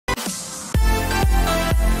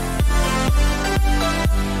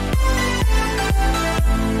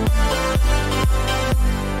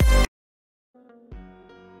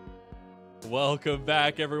Welcome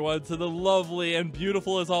back, everyone, to the lovely and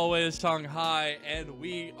beautiful, as always, Shanghae, and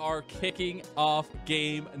we are kicking off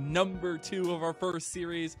game number 2 of our first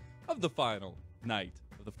series of the final night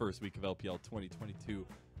of the first week of LPL 2022.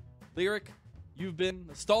 Lyric, you've been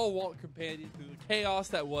a stalwart companion through the chaos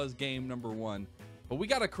that was game number 1, but we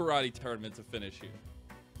got a karate tournament to finish here.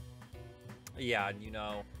 Yeah, and you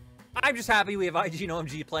know, I'm just happy we have IG and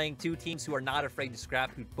OMG playing two teams who are not afraid to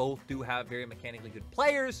scrap, who both do have very mechanically good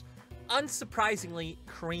players. Unsurprisingly,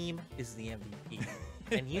 Cream is the MVP.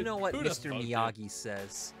 And you know what Mr. Miyagi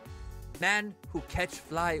says? Man who catch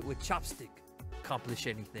fly with chopstick accomplish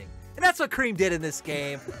anything. And that's what Cream did in this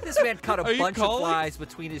game. This man caught a bunch of flies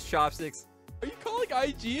between his chopsticks. Are you calling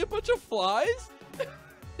IG a bunch of flies?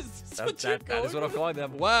 That is what I'm calling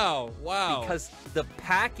them. Wow, wow. Because the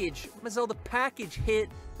package, Mazel, the package hit,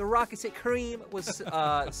 the rockets hit. Cream was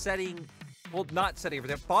setting, well, not setting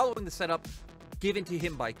everything, following the setup given to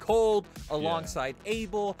him by Cold alongside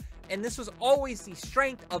Abel. And this was always the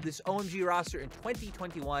strength of this OMG roster in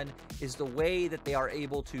 2021, is the way that they are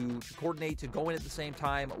able to coordinate, to go in at the same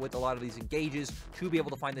time with a lot of these engages, to be able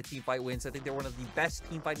to find the team fight wins. I think they're one of the best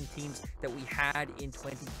team fighting teams that we had in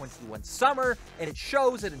 2021 summer, and it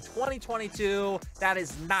shows that in 2022, that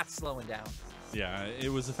is not slowing down. Yeah,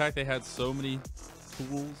 it was the fact they had so many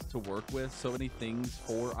tools to work with, so many things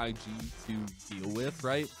for IG to deal with,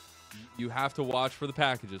 right? You have to watch for the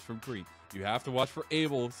packages from Cream. You have to watch for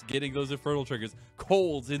Abel getting those Infernal triggers.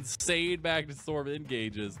 Cold's insane Magnet Storm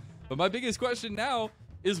engages. But my biggest question now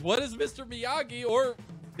is, what is Mr. Miyagi, or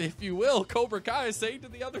if you will, Cobra Kai, saying to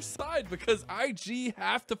the other side? Because IG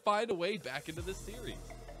have to find a way back into this series.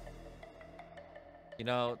 You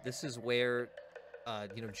know, this is where,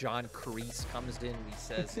 you know, John Kreese comes in. He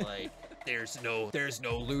says, like, there's no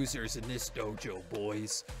losers in this dojo,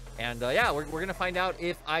 boys. And yeah, we're gonna find out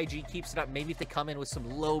if IG keeps it up. Maybe if they come in with some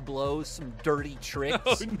low blows, some dirty tricks.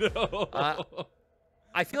 Oh no!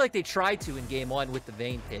 I feel like they tried to in game 1 with the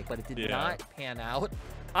Vayne pick, but it did not pan out.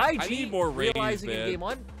 IG I need more realizing ratings, in game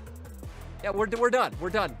 1. Yeah, we're done.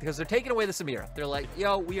 We're done because they're taking away the Samira. They're like,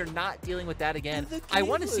 yo, we are not dealing with that again. I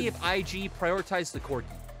want to see if IG prioritizes the Corki,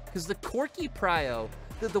 because the Corki prio,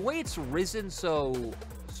 the way it's risen so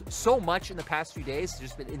much in the past few days, has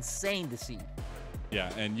just been insane to see. Yeah,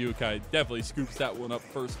 and Yukai definitely scoops that one up.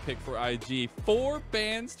 First pick for IG. 4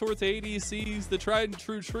 bans towards ADCs, the tried and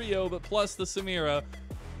true trio, but plus the Samira.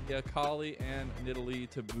 Yeah, Kali and Nidalee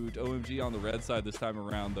to boot. OMG on the red side this time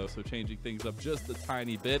around, though, so changing things up just a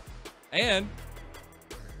tiny bit. And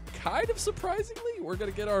kind of surprisingly, we're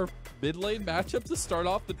going to get our mid lane matchup to start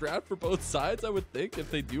off the draft for both sides, I would think, if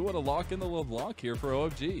they do want to lock in the LeBlanc here for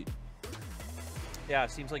OMG. Yeah,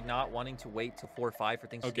 it seems like not wanting to wait till 4 or 5 for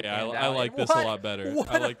things to Okay, pan I like this a lot better.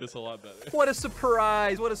 I like this a lot better. What a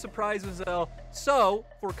surprise. What a surprise, Mazel. So,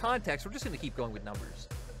 for context, we're just going to keep going with numbers.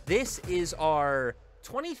 This is our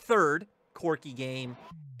 23rd Corki game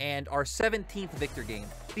and our 17th Victor game.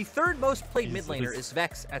 The 3rd most played mid laner is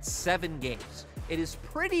Vex at 7 games. It is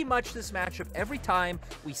pretty much this matchup every time.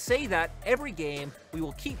 We say that every game. We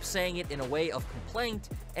will keep saying it in a way of complaint.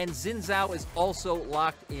 And Xin Zhao is also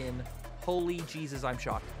locked in. Holy Jesus, I'm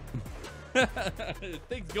shocked.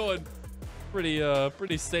 Things going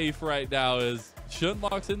pretty safe right now as Shun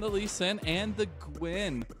locks in the Lee Sin, and the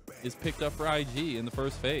Gwen is picked up for IG in the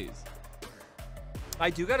first phase.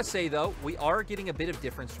 I do gotta say, though, we are getting a bit of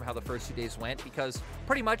difference from how the first 2 days went, because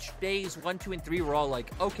pretty much days 1, 2, and 3 were all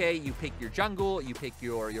like, okay, you pick your jungle, you pick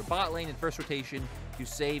your bot lane in first rotation, you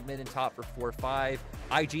save mid and top for 4 or 5.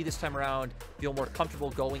 IG this time around feel more comfortable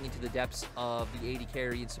going into the depths of the AD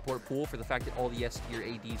carry and support pool for the fact that all the S tier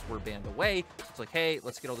ADs were banned away. So it's like, hey,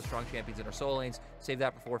 let's get all the strong champions in our solo lanes, save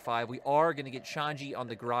that for 4 or 5. We are going to get Shanghaı on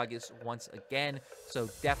the Gragas once again, so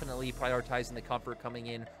definitely prioritizing the comfort coming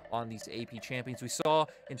in on these AP champions. We saw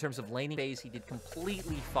in terms of laning phase, he did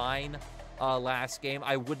completely fine last game.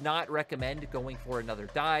 I would not recommend going for another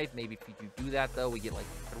dive. Maybe if you do that, though, we get like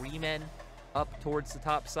 3 men up towards the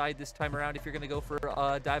top side this time around if you're going to go for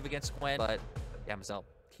a dive against Gwen. But yeah, Mazel,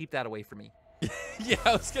 keep that away from me. Yeah,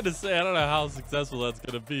 I was going to say, I don't know how successful that's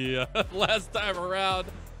going to be last time around.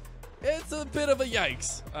 It's a bit of a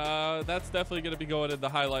yikes. That's definitely going to be going in the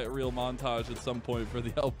highlight reel montage at some point for the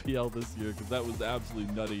LPL this year, because that was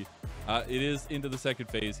absolutely nutty. It is into the second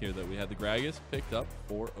phase here that we had the Gragas picked up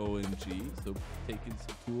for OMG, so taking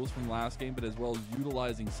some tools from last game, but as well as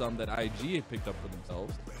utilizing some that IG had picked up for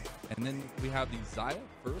themselves. And then we have the Xayah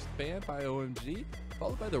first ban by OMG,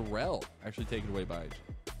 followed by the Rel actually taken away by IG.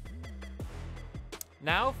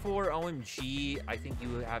 Now for OMG, I think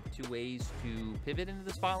you have two ways to pivot into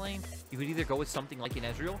the spot lane. You could either go with something like an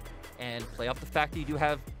Ezreal and play up the fact that you do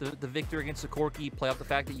have the victor against the Corki, play up the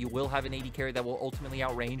fact that you will have an AD carry that will ultimately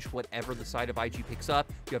outrange whatever the side of IG picks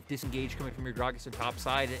up. You have disengage coming from your Gragas and top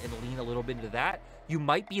side and lean a little bit into that. You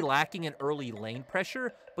might be lacking in early lane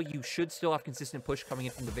pressure, but you should still have consistent push coming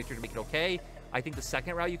in from the victor to make it okay. I think the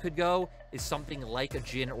second route you could go is something like a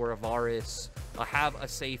Jhin or a Varus, have a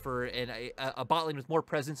safer and a bot lane with more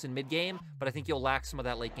presence in mid game, but I think you'll lack some of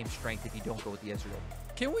that late game strength if you don't go with the Ezreal.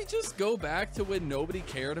 Can we just go back to when nobody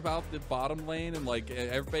cared about the bottom lane and like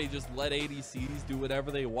everybody just let ADCs do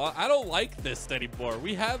whatever they want? I don't like this anymore.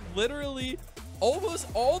 We have literally almost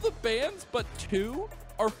all the bans but 2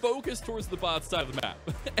 are focused towards the bot side of the map.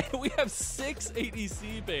 And we have 6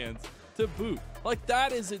 ADC bans to boot. Like,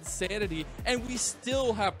 that is insanity. And we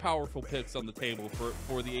still have powerful picks on the table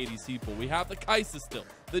for the ADC pool. We have the Kai'Sa still,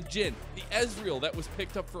 the Jhin, the Ezreal that was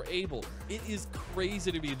picked up for Abel. It is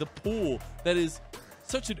crazy to me, the pool that is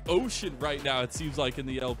such an ocean right now, it seems like, in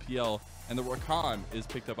the LPL, and the Rakan is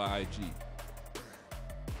picked up by IG.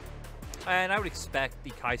 And I would expect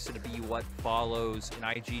the Kai'Sa to be what follows,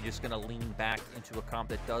 and IG just going to lean back into a comp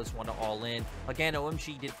that does want to all in. Again,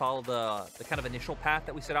 OMG did follow the kind of initial path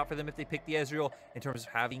that we set out for them if they pick the Ezreal, in terms of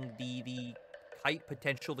having the kite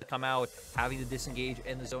potential to come out, having the disengage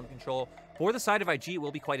and the zone control. For the side of IG, it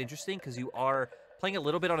will be quite interesting because you are playing a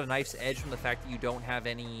little bit on a knife's edge from the fact that you don't have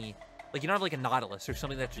any... Like, you don't have like a Nautilus or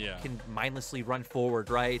something that can mindlessly run forward,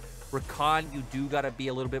 right? Rakan, you do got to be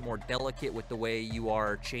a little bit more delicate with the way you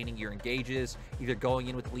are chaining your engages, either going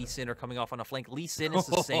in with Lee Sin or coming off on a flank. Lee Sin is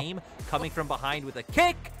the same, coming from behind with a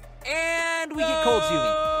kick, and we get Cold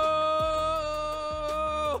Yumi.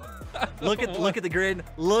 Look at the grin.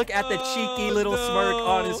 Look at the cheeky little smirk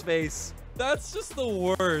on his face. That's just the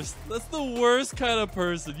worst. That's the worst kind of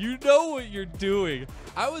person. You know what you're doing.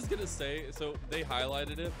 I was going to say, so they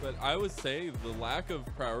highlighted it, but I would say the lack of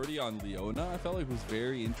priority on Leona, I felt like was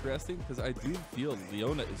very interesting because I do feel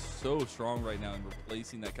Leona is so strong right now in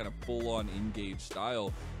replacing that kind of full-on engage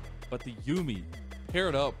style. But the Yumi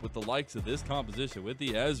paired up with the likes of this composition, with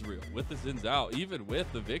the Ezreal, with the Shanghaı, even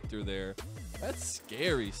with the Victor there, that's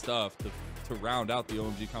scary stuff to round out the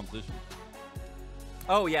OMG composition.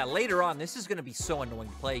 Oh yeah, later on, this is going to be so annoying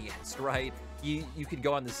to play against, right? You can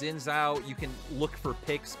go on the Shanghaı, you can look for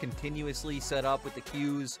picks continuously, set up with the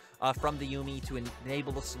Qs from the Yumi to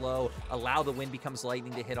enable the slow, allow the wind becomes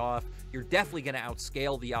lightning to hit off. You're definitely going to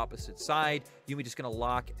outscale the opposite side. Yumi just going to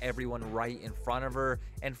lock everyone right in front of her.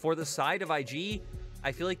 And for the side of IG,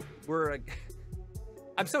 I feel like we're...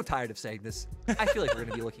 I'm so tired of saying this. I feel like we're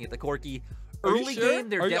going to be looking at the Corki. Early game,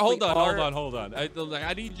 they're definitely Hold on.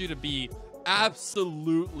 I need you to be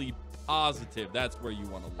absolutely positive that's where you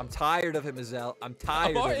want to look. I'm tired of him, Azel. I'm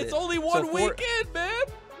tired of it. It's only one weekend, man.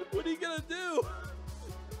 What are you going to do?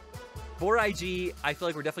 For IG, I feel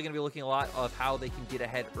like we're definitely going to be looking a lot of how they can get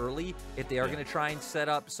ahead early. If they are going to try and set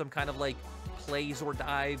up some kind of like plays or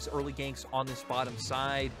dives, early ganks on this bottom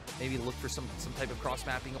side, maybe look for some type of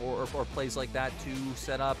cross-mapping or plays like that to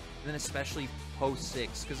set up, and then especially post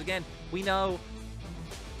 6. Because again, we know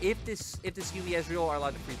if this Yumi Ezreal are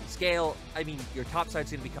allowed to freely scale, I mean, your top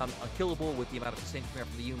side's going to become unkillable with the amount of sustain coming up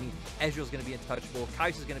from the Yumi. Ezreal's going to be untouchable.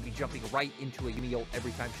 Kai'Sa's going to be jumping right into a Yumi ult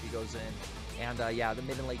every time she goes in. And yeah, the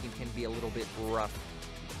mid and late game can be a little bit rough.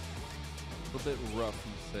 A little bit rough,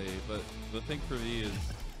 you say, but the thing for me is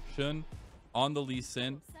Shun on the Lee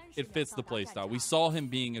Sin, it fits the playstyle. We saw him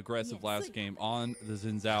being aggressive last game on the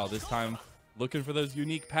Shanghaı. This time, looking for those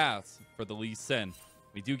unique paths for the Lee Sin.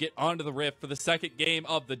 We do get onto the Rift for the second game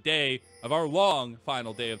of the day of our long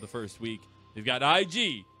final day of the first week. We've got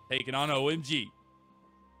IG taking on OMG.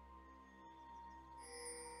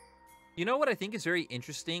 You know what I think is very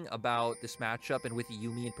interesting about this matchup, and with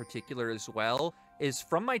Yumi in particular as well, is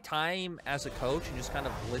from my time as a coach and just kind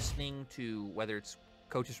of listening to whether it's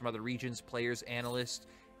coaches from other regions, players, analysts,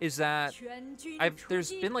 is that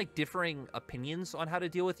there's been like differing opinions on how to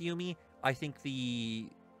deal with Yumi. I think the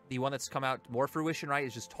one that's come out more fruition, right,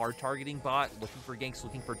 is just hard targeting bot, looking for ganks,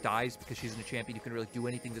 looking for dives, because she's in a champion who can really do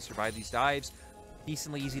anything to survive these dives.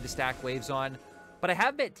 Decently easy to stack waves on. But I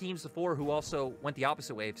have met teams before who also went the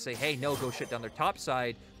opposite way, to say, hey, no, go shut down their top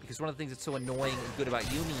side, because one of the things that's so annoying and good about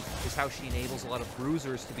Yumi is how she enables a lot of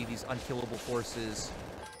bruisers to be these unkillable forces.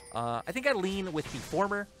 I think I lean with the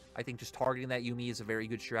former. I think just targeting that Yumi is a very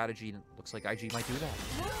good strategy, and it looks like IG might do that.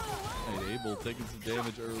 Hey, Abel taking some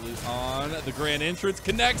damage early on. The grand entrance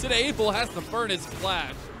connects, and Abel has to burn his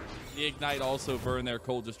flash. The Ignite also burned their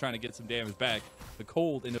Cold, just trying to get some damage back. The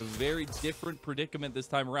Cold in a very different predicament this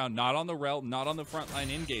time around. Not on the Rel, not on the frontline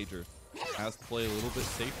engager. Has to play a little bit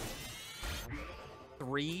safer.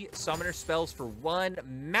 3 summoner spells for 1.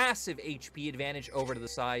 Massive HP advantage over to the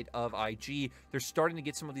side of IG. They're starting to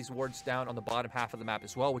get some of these wards down on the bottom half of the map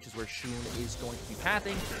as well, which is where Shun is going to be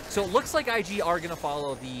pathing. So it looks like IG are going to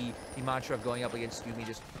follow the mantra of going up against Yumi,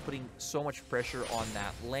 just putting so much pressure on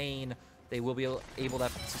that lane. They will be able to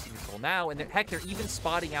have consistent control now. And heck, they're even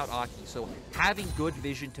spotting out Aki. So having good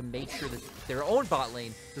vision to make sure that their own bot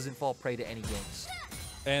lane doesn't fall prey to any ganks.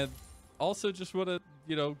 And also just want to,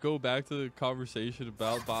 you know, go back to the conversation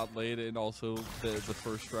about bot lane and also the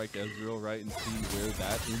first strike Ezreal, right? And see where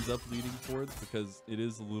that ends up leading towards, because it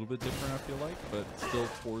is a little bit different, I feel like, but still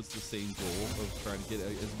towards the same goal of trying to get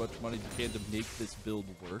as much money as you can to make this build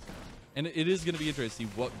work. And it is going to be interesting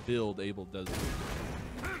to see what build Abel does.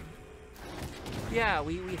 Yeah,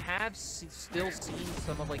 we have still seen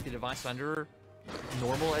some of like the Divine Thunder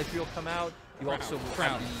normal Ezreal come out. You also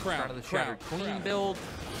have the Crown of the Shattered Queen build.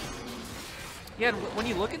 Yeah, and when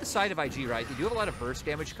you look at the side of IG, right, they do have a lot of burst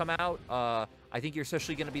damage come out. I think you're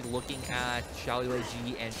especially going to be looking at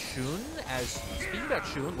Xiaoyu and Shun. As speaking about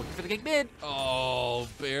Shun, looking for the gank mid. Oh,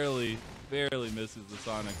 barely misses the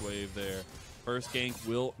Sonic Wave there. First gank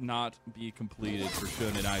will not be completed for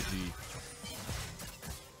Shun and IG.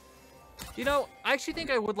 You know, I actually think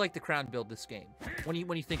I would like the Crown build this game. When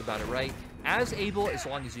you think about it, right? As Abel, as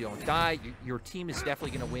long as you don't die, your team is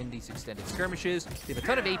definitely going to win these extended skirmishes. They have a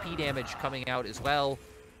ton of AP damage coming out as well.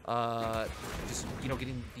 Just, you know,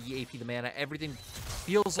 getting the AP, the mana, everything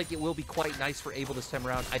feels like it will be quite nice for Abel this time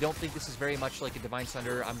around. I don't think this is very much like a Divine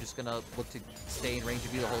Thunder. I'm just going to look to stay in range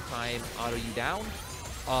of you the whole time, auto you down.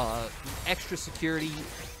 Extra security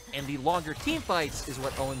and the longer team fights is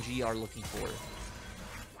what OMG are looking for.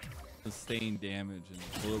 Sustained damage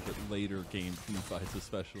and a little bit later game team fights,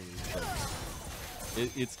 especially.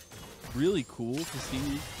 It's really cool to see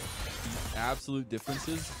the absolute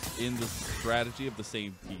differences in the strategy of the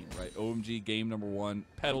same team, right? OMG, game number 1,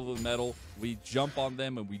 pedal to the metal. We jump on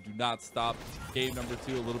them and we do not stop. Game number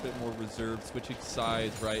 2, a little bit more reserved, switching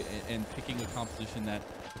sides, right? And picking a composition that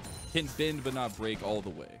can bend but not break all the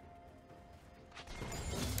way.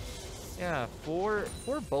 Yeah, for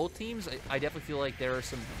both teams, I definitely feel like there are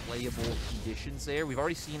some playable conditions there. We've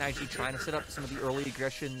already seen IG trying to set up some of the early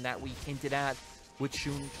aggression that we hinted at, with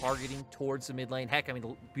Shun targeting towards the mid lane. Heck, I mean,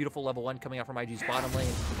 the beautiful level 1 coming out from IG's bottom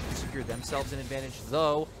lane to secure themselves an advantage,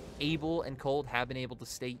 though Abel and Cold have been able to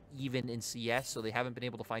stay even in CS, so they haven't been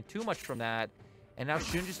able to find too much from that. And now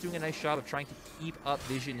Shun just doing a nice job of trying to keep up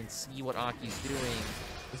vision and see what Aki's doing.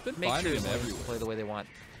 It's been make sure him everywhere. Play the way they want.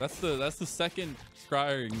 That's the second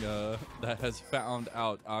scrying that has found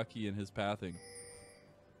out Aki and his pathing.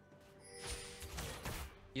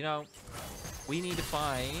 You know, we need to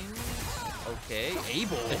find. Okay,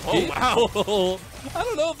 Abel. Oh wow! I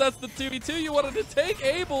don't know if that's the 2v2 you wanted to take.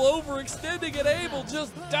 Abel overextending, and Abel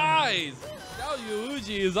just dies. Now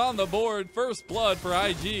Yuuji is on the board. First blood for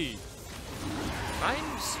IG.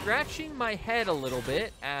 I'm scratching my head a little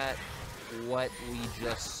bit at what we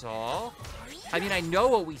just saw. I mean, I know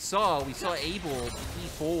what we saw. We saw Abel E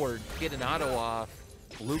forward, get an auto off,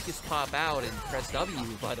 Lucas pop out and press W,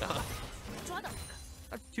 but not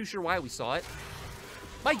too sure why we saw it.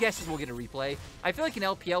 My guess is we'll get a replay. I feel like in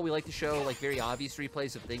LPL, we like to show like very obvious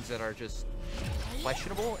replays of things that are just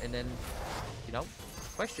questionable and then, you know,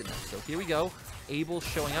 question them. So here we go. Abel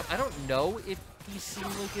showing up. I don't know if he's seen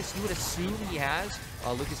Lucas. You would assume he has.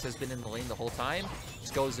 Lucas has been in the lane the whole time.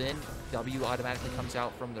 Just goes in. W automatically comes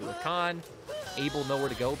out from the Rakan. Abel nowhere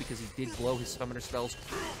to go because he did blow his summoner spells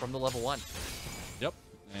from the level 1. Yep.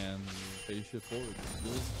 And phase shift forward.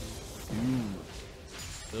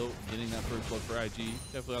 Still getting that first blood for IG.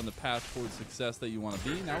 Definitely on the path towards success that you want to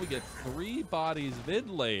be. Now we get 3 bodies mid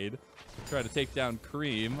lane to try to take down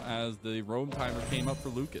Cream as the roam timer came up for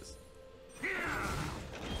Lucas.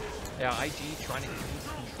 Yeah, IG trying to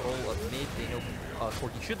keep control of mid. They know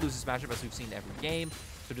Corki should lose this matchup, as we've seen every game.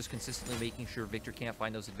 So just consistently making sure Victor can't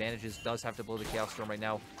find those advantages. Does have to blow the Chaos Storm right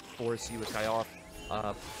now, force you a tie off.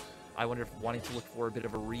 I wonder if wanting to look for a bit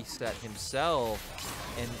of a reset himself.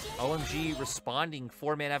 And OMG responding,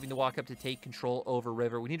 4-man having to walk up to take control over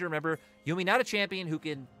River. We need to remember, Yumi not a champion who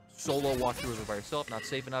can solo walk through River by yourself. Not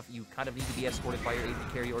safe enough. You kind of need to be escorted by your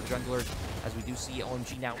AD carry or jungler, as we do see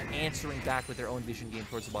OMG now answering back with their own vision game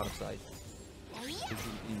towards the bottom side. Vision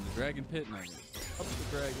in the Dragon Pit, now up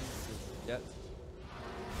the Dragon yet.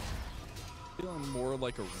 Feeling more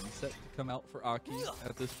like a reset to come out for Aki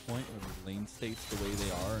at this point, when the lane states the way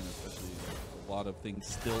they are, and especially a lot of things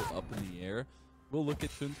still up in the air. We'll look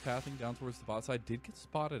at Shun's pathing down towards the bot side. Did get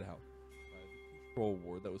spotted out by the control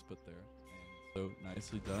ward that was put there. And so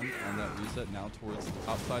nicely done on that reset. Now towards the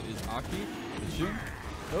top side is Aki. Shun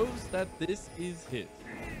knows that this is his.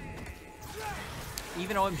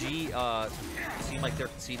 even OMG seem like they're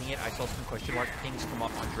conceding it. I saw some question mark things come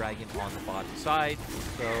up on Dragon on the bottom side.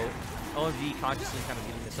 So OMG consciously kind of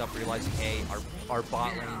giving this up, realizing, hey, our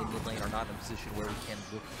bot lane and mid lane are not in a position where we can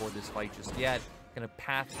look for this fight just yet. Gonna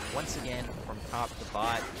path once again from top to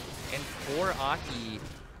bot. And for Aki,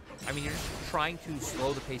 I mean, you're just trying to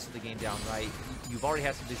slow the pace of the game down, right? You've already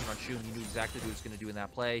had some vision on Shun. You knew exactly what he was going to do in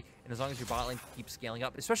that play. And as long as your bot lane keeps scaling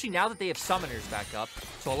up, especially now that they have summoners back up,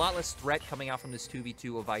 so a lot less threat coming out from this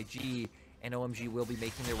 2v2 of IG, and OMG will be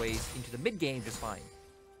making their ways into the mid game just fine.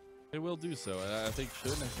 They will do so. I think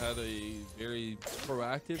Shun has had a very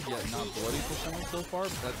proactive yet not bloody performance so far,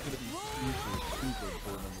 but that's going to be super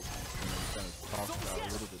important in this game. We kind of talked about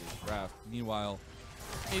a little bit of the draft. Meanwhile,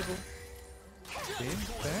 Abel gains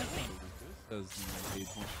back as the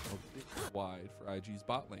engagement a bit wide for IG's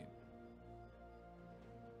bot lane.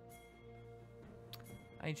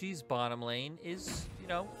 IG's bottom lane is, you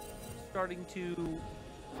know, starting to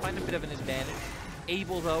find a bit of an advantage.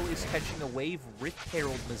 Abel, though, is catching the wave. Rift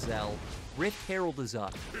Herald Mazel. Rift Herald is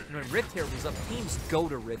up. And when Rift Herald is up, teams go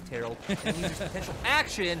to Rift Herald and use potential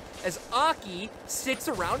action as Aki sits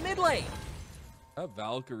around mid lane. A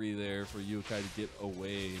Valkyrie there for Yukai to get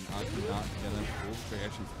away, and Aki not gonna pull the trigger.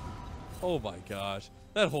 Actually, oh my gosh,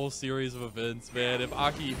 that whole series of events, man. If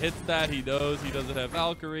Aki hits that, he knows he doesn't have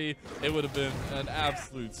Valkyrie. It would have been an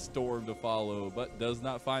absolute storm to follow, but does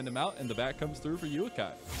not find him out, and the back comes through for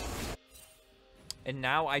Yukai. And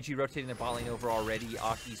now IG rotating the bot lane over already.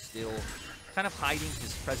 Aki's still kind of hiding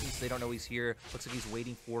his presence. They don't know he's here. Looks like he's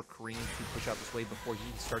waiting for Kareem to push out this wave before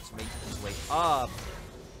he starts making his way up.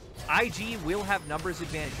 IG will have numbers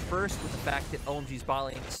advantage first with the fact that OMG's bot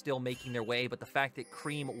lane is still making their way, but the fact that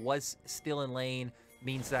Cream was still in lane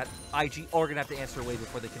means that IG are going to have to answer away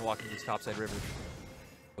before they can walk into this topside river.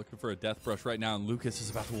 Looking for a death brush right now, and Lucas is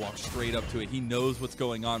about to walk straight up to it. He knows what's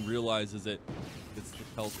going on, realizes it. Gets the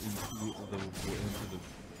pelt into the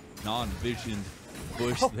non-visioned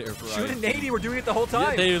bush there for Shun and Nady were doing it the whole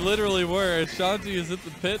time. Yeah, they literally were. Shanti is at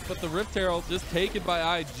the pit, but the Rift Herald just taken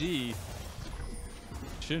by IG.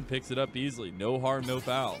 Shun picks it up easily. No harm, no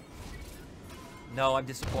foul. No, I'm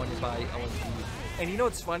disappointed by OMG. And you know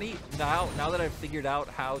what's funny? Now that I've figured out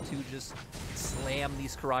how to just slam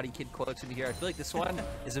these Karate Kid quotes into here, I feel like this one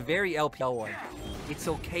is a very LPL one. It's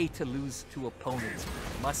okay to lose to opponents.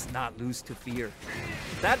 Must not lose to fear.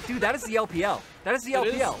 That, dude, that is the LPL. That is the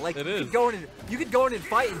LPL. Like, you could go in and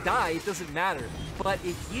fight and die. It doesn't matter. But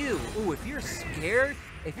if you're scared,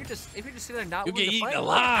 if you're just sitting there not willing to fight,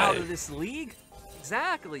 out of this league.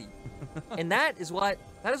 Exactly. And that is what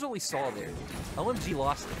we saw there. OMG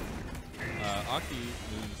lost it. Aki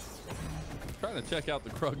is trying to check out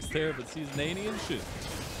the Krugs there, but sees Nany and Shun.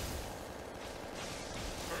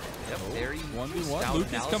 Yep, very 1v1.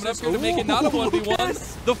 Lucas coming up here to make it not a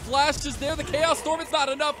 1v1. The flash is there. The Chaos Storm, it's not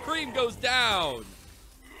enough. Cream goes down.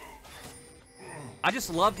 I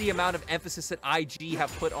just love the amount of emphasis that IG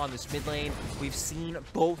have put on this mid lane. We've seen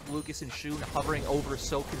both Lucas and Shun hovering over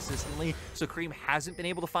so consistently, so Cream hasn't been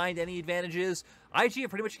able to find any advantages. IG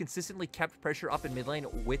have pretty much consistently kept pressure up in mid lane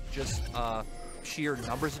with just sheer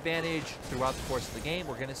numbers advantage throughout the course of the game.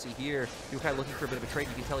 We're going to see here, Yukai looking for a bit of a trade.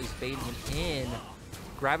 You can tell he's baiting him in.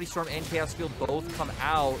 Gravity Storm and Chaos Field both come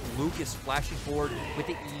out. Lucas flashing forward with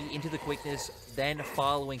the E into the quickness, then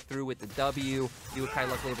following through with the W. Yukai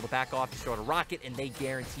luckily able to back off to start a rocket, and they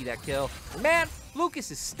guarantee that kill. Man,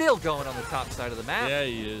 Lucas is still going on the top side of the map. Yeah,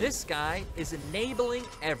 he is. This guy is enabling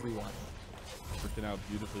everyone. Working out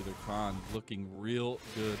beautifully. Their con looking real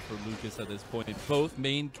good for Lucas at this point. Both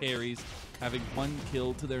main carries having 1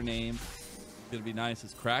 kill to their name. It's going to be nice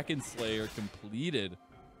as Kraken Slayer completed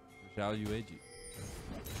for Shanghaı UAG.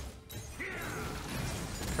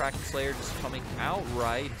 Kraken Slayer just coming out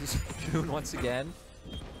right. Just Shun once again.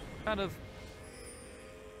 Kind of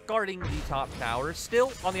guarding the top tower.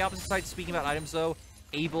 Still, on the opposite side, speaking about items though,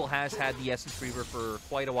 Abel has had the Essence Reaver for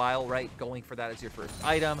quite a while, right? Going for that as your first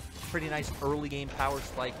item. Pretty nice early game power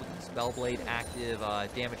spike with the Spellblade active,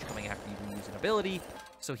 damage coming after you use an ability.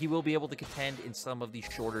 So he will be able to contend in some of these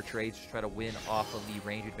shorter trades to try to win off of the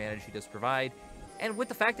range advantage he does provide. And with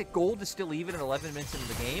the fact that gold is still even at 11 minutes into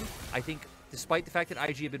the game, I think despite the fact that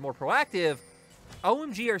IG have been more proactive,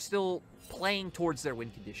 OMG are still playing towards their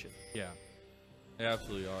win condition. Yeah, they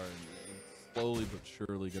absolutely are. And slowly but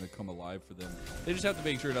surely going to come alive for them. They just have to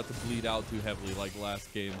make sure not to bleed out too heavily like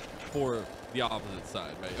last game for the opposite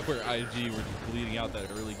side, right? Where IG were just bleeding out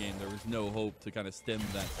that early game. There was no hope to kind of stem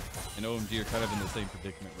that. And OMG are kind of in the same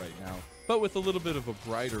predicament right now. But with a little bit of a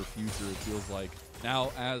brighter future, it feels like.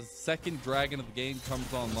 Now, as second dragon of the game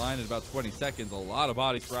comes online in about 20 seconds, a lot of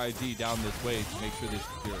bodies for IG down this way to make sure they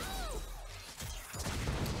secure it.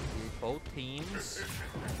 Both teams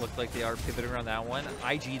look like they are pivoting around that one.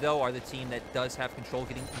 IG, though, are the team that does have control,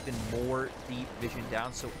 getting even more deep vision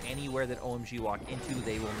down. So anywhere that OMG walk into,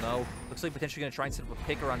 they will know. Looks like potentially going to try and set up a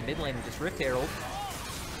pick around mid lane with this Rift Herald.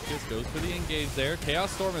 Just goes for the engage there. Chaos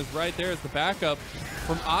Storm is right there as the backup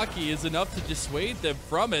from Aki is enough to dissuade them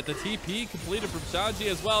from it. The TP completed from Shanghaı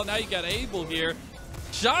as well. Now you got Abel here.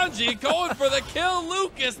 Shanghaı going for the kill.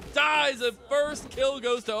 Lucas dies, and first kill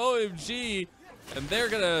goes to OMG. And they're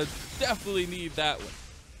going to definitely need that one.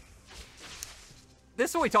 This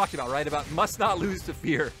is what we talked about, right? About must not lose to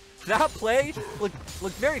fear. That play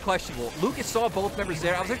looked very questionable. Lucas saw both members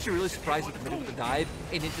there. I was actually really surprised at the middle of the dive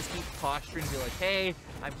and then just keep posturing to be like, hey,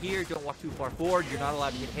 I'm here. Don't walk too far forward. You're not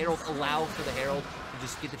allowed to get Herald. Allow for the Herald to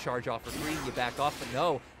just get the charge off for free and you back off. But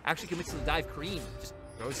no, actually commits to the dive. Cream just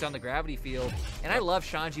throws down the gravity field. And I love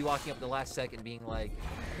Shanghaı walking up the last second being like,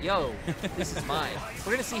 yo, this is mine.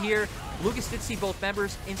 We're going to see here, Lucas did see both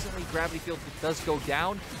members. Instantly, gravity field does go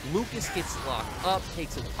down. Lucas gets locked up,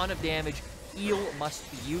 takes a ton of damage. Heal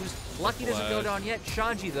must be used. Lucky doesn't go down yet.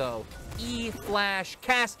 Shanghaı, though. E, flash,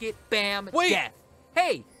 casket, bam, death.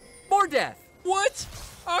 Hey, more death. What?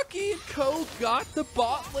 Aki and Co got the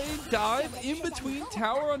bot lane dive in between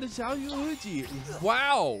tower onto Xiaoyu.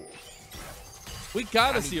 Wow. We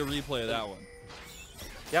got to see a replay of that one.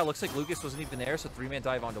 Yeah, it looks like Lucas wasn't even there, so 3-man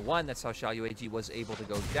dive onto 1. That's how Xiaoyu was able to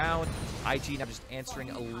go down. IG now just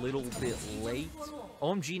answering a little bit late.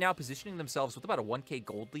 OMG now positioning themselves with about a 1K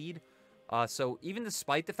gold lead. So even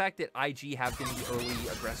despite the fact that IG have been the early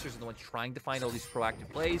aggressors and the ones trying to find all these proactive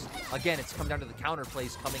plays, again, it's come down to the counter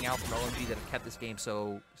plays coming out from OMG that have kept this game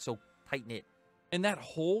so tight-knit. And that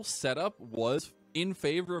whole setup was in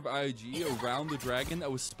favor of IG around the dragon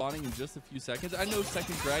that was spawning in just a few seconds. I know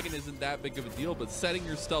second dragon isn't that big of a deal, but setting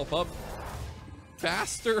yourself up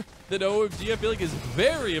faster than OMG, I feel like is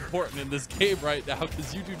very important in this game right now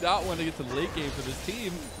because you do not want to get to the late game for this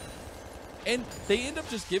team. And they end up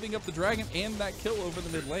just giving up the dragon and that kill over the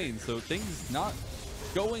mid lane. So things not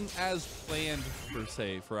going as planned, per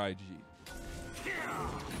se, for IG.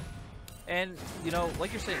 And, you know,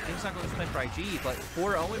 like you're saying, things not going as planned for IG, but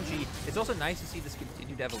for OMG, it's also nice to see this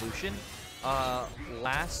continued evolution.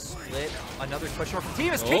 Last split, another question mark from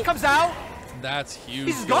team as King comes out. That's huge.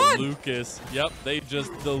 He's gone. Lucas. Yep, they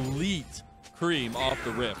just delete Cream off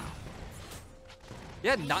the rip.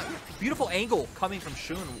 Yeah, not beautiful angle coming from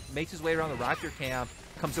Shun. Makes his way around the Raptor camp,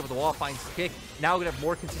 comes over the wall, finds the kick. Now we're going to have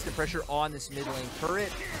more consistent pressure on this mid lane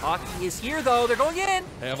turret. Aki is here, though. They're going in.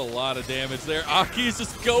 They have a lot of damage there. Aki's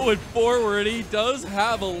just going forward. He does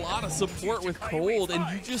have a lot of support with Cold, and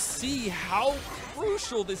you just see how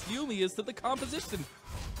crucial this Yuumi is to the composition.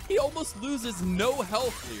 He almost loses no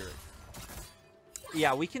health here.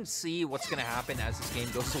 Yeah, we can see what's going to happen as this game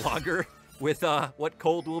goes longer with what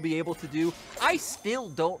Cold will be able to do. I still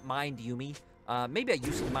don't mind Yuumi. Maybe I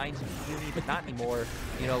used to mind Yuumi, but not anymore.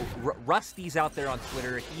 You know, Rusty's out there on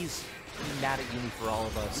Twitter. He's mad at Yuumi for all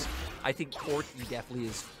of us. I think Corky definitely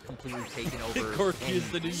is completely taken over. Corky is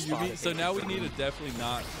the new Yuumi. So now we need a definitely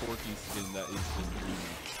not Corky skin that is just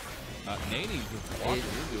Yuumi. Nani just walking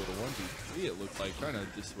into it a 1v3, it looks like, trying to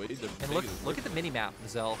dissuade them. And look at the mini-map,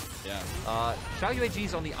 Mazel. Yeah. Xiaoyu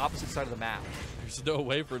is on the opposite side of the map. There's no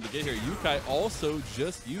way for him to get here. Yukai also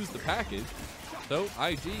just used the package. So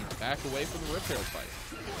IG back away from the Rift Herald fight.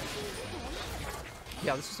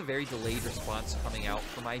 Yeah, this was a very delayed response coming out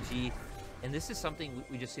from IG. And this is something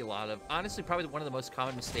we just see a lot of. Honestly, probably one of the most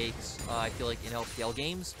common mistakes, I feel like, in LPL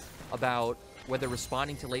games about whether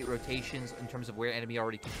responding to late rotations in terms of where enemy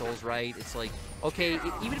already controls, right? It's like, okay,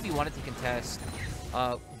 even if you wanted to contest,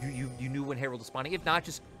 you knew when Herald was spawning. If not,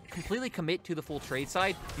 just completely commit to the full trade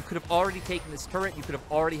side. You could have already taken this turret. You could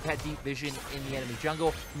have already had deep vision in the enemy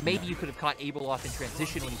jungle. Maybe you could have caught Abel off in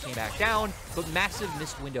transition when he came back down, but massive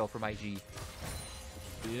missed window from IG.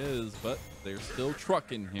 He is, but they're still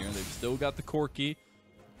trucking here. They've still got the Corky.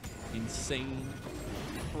 Insane,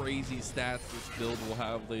 crazy stats this build will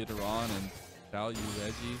have later on, and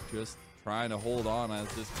Xiaoyu just trying to hold on as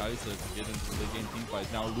this Kaisa to get into the game team fight.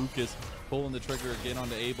 Now Lucas pulling the trigger again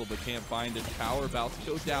onto Abel, but can't find it. Tower about to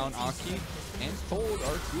go down. Aki and Cold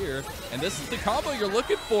are here, and this is the combo you're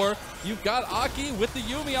looking for. You've got Aki with the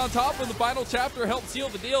Yuumi on top of the final chapter, help seal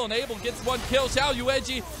the deal, and Abel gets one kill.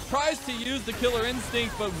 Xiaoyu tries to use the killer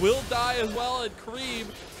instinct, but will die as well, and Cream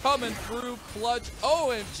coming through clutch.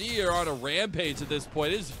 OMG are on a rampage at this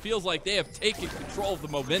point. It just feels like they have taken control of the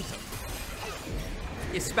momentum.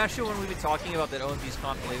 Especially when we've been talking about that OMG's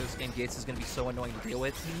comp later this game, Gates is going to be so annoying to deal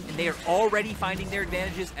with. And they are already finding their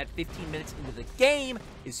advantages at 15 minutes into the game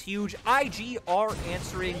is huge. IG are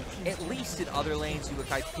answering, at least in other lanes.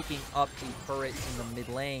 Ubukai picking up a turret in the mid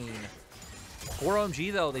lane. For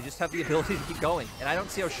OMG, though, they just have the ability to keep going. And I don't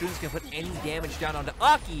see how Shun's going to put any damage down onto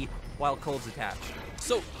Aki while Cold's attached.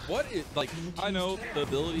 So what is, like, I know the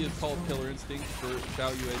ability is called Killer Instinct for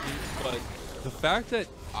Shanghaı UAG, but the fact that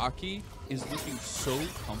Aki is looking so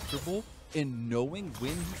comfortable in knowing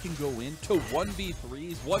when he can go into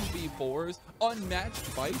 1v3s, 1v4s, unmatched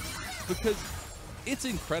fights, because it's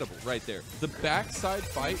incredible right there. The backside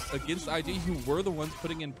fight against IG, who were the ones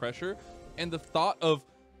putting in pressure, and the thought of,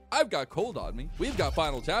 I've got Cold on me, we've got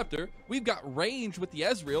Final Chapter, we've got range with the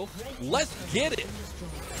Ezreal, let's get it.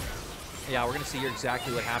 Yeah, we're going to see here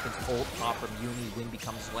exactly what happens. Cold pop from Yumi, Wind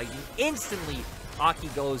becomes lightning. Instantly, Aki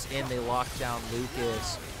goes in, they lock down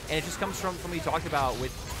Lucas. And it just comes from what we talked about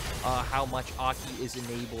with how much Aki is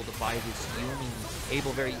enabled by this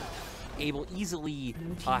Yumi. Able easily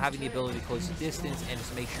having the ability to close the distance and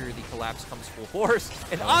just make sure the collapse comes full force.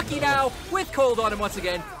 And Aki now, with Cold on him once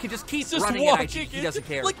again, can just keep running at IG. He doesn't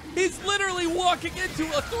care. Like, he's literally walking into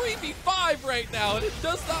a 3v5 right now, and it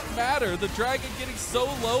does not matter. The Dragon getting so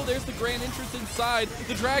low. There's the Grand Entrance inside.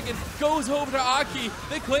 The Dragon goes over to Aki.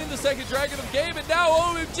 They claim the second Dragon of game, and now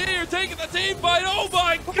OMG are taking the team fight. Oh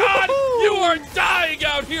my god! You are dying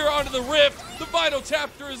out here onto the Rift. The Final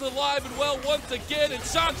Chapter is alive and well once again, and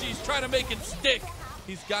Shanghaë's trying to make it stick.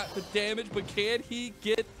 He's got the damage, but can he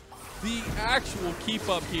get the actual keep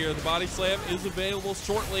up here? The body slam is available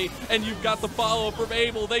shortly, and you've got the follow-up from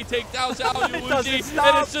Abel. They take down Shanghaë,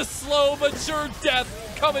 and it's just slow but sure death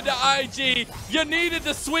coming to IG. You needed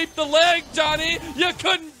to sweep the leg, Johnny. You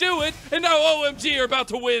couldn't do it, and now OMG are about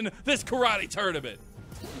to win this karate tournament.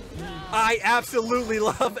 I absolutely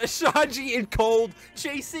love Shanghaë and Cold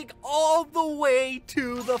chasing all the way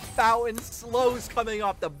to the fountain. Slows coming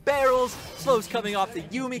off the barrels, slows coming off the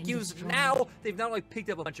Yumi Qs. Now, they've not only picked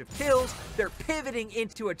up a bunch of kills, they're pivoting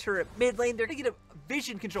into a turret mid lane. They're going to get a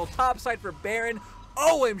vision control topside for Baron.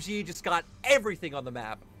 OMG just got everything on the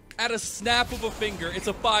map. At a snap of a finger, it's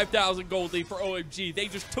a 5,000 gold lead for OMG. They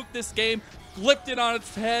just took this game, flipped it on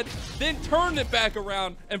its head, then turned it back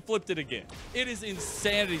around and flipped it again. It is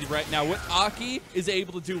insanity right now what Aki is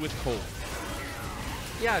able to do with Cold.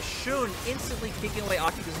 Yeah, Shun instantly kicking away.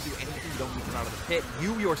 Aki doesn't do anything. You don't need to run out of the pit.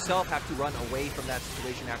 You yourself have to run away from that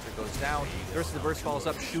situation after it goes down. The rest of the burst follows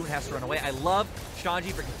up. Shun has to run away. I love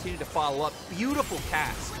Shanghaë for continuing to follow up. Beautiful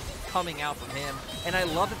cast coming out from him. And I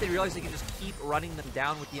love that they realize they can just keep running them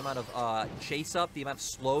down with the amount of chase up, the amount of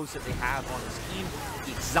slows that they have on this team.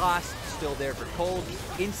 The exhaust still there for Cold.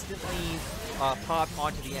 Instantly popped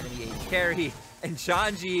onto the enemy AD carry. And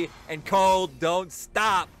Shanghaë and Cold don't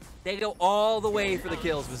stop. They go all the way for the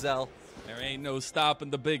kills, Mazel. There ain't no stopping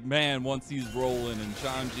the big man once he's rolling. And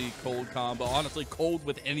Shanghaë Cold combo. Honestly, Cold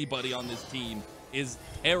with anybody on this team is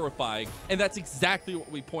terrifying. And that's exactly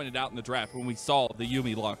what we pointed out in the draft when we saw the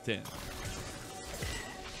Yumi locked in.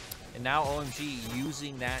 And now OMG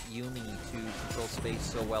using that Yumi to control space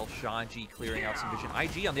so well. Shanghaë clearing out some vision.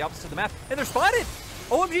 IG on the opposite of the map. And they're spotted!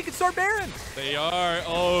 OMG can start Baron! They are.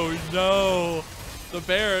 Oh no! The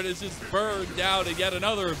Baron is just burned down, and yet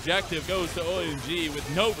another objective goes to OMG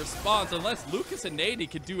with no response unless Lucas and Nady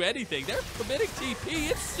can do anything. They're committing TP.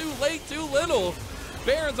 It's too late, too little.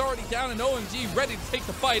 Baron's already down, and OMG ready to take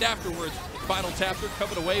the fight afterwards. Final Chapter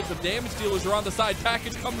coming away. The damage dealers are on the side.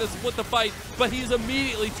 Package coming to split the fight, but he's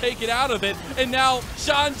immediately taken out of it. And now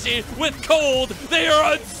Shanghaë with Cold. They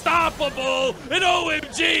are unstoppable. And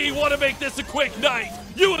OMG want to make this a quick night.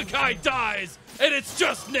 Unakai dies, and it's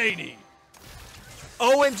just Nady.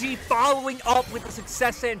 OMG following up with the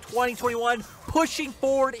success in 2021, pushing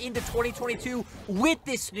forward into 2022 with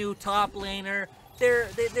this new top laner.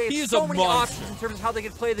 They have so many options in terms of how they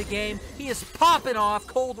can play the game. He is popping off,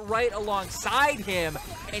 Cold right alongside him,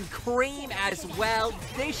 and Cream as well,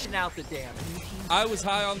 dishing out the damage. I was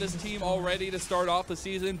high on this team already to start off the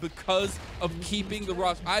season because of keeping the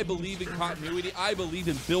roster. I believe in continuity. I believe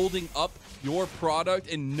in building up your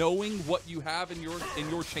product and knowing what you have in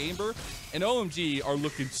your chamber. And OMG are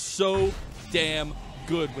looking so damn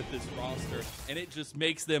good with this roster, and it just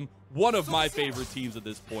makes them one of my favorite teams at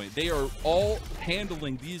this point. They are all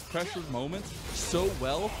handling these pressured moments so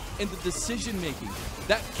well, and the decision making,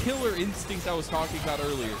 that killer instinct I was talking about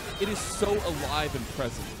earlier, it is so alive and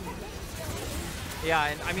present. Yeah,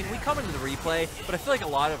 and I mean, we come into the replay, but I feel like a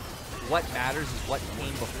lot of what matters is what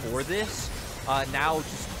came before this. Now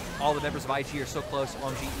just all the members of IG are so close,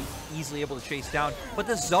 OMG easily able to chase down, but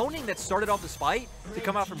the zoning that started off this fight to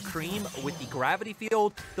come out from Cream with the gravity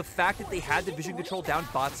field, the fact that they had the vision control down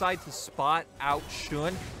bot side to spot out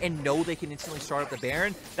Shun and know they can instantly start up the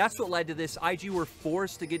Baron, that's what led to this. IG were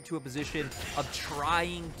forced to get to a position of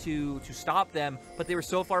trying to stop them, but they were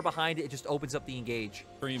so far behind it just opens up the engage.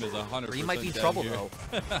 Cream is 100%. Cream might be in trouble here.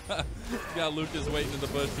 though. Got Lucas waiting in the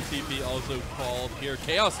bush. The TP also called here.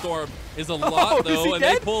 Chaos Storm is a lot though, and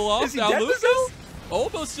dead? they pull off. Is he Now dead, Lucas Luzo?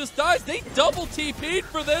 almost just dies. They double TP'd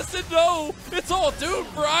for this, and no, it's all doomed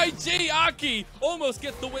for IG. Aki almost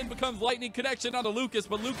gets the win, becomes lightning connection onto Lucas,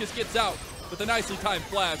 but Lucas gets out with a nicely timed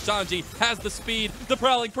flash. Shanghaı has the speed, the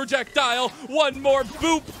prowling projectile. One more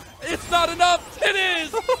boop. It's not enough. It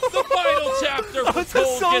is the final chapter. It's a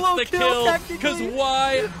Cole solo gets the kill, kill technically. because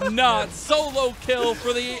why not? Solo kill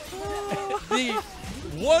for the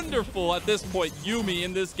wonderful at this point Yuumi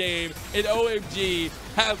in this game, and OMG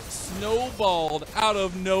have snowballed out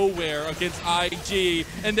of nowhere against IG,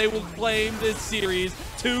 and they will claim this series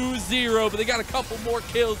 2-0, but they got a couple more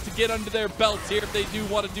kills to get under their belts here if they do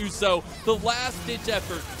want to do so. The last-ditch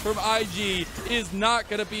effort from IG is not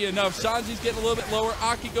going to be enough. Shanghaı's getting a little bit lower.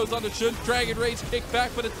 Aki goes on to Shun. Dragon Rage kick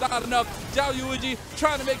back, but it's not enough. Zhao Yuji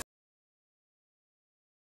trying to make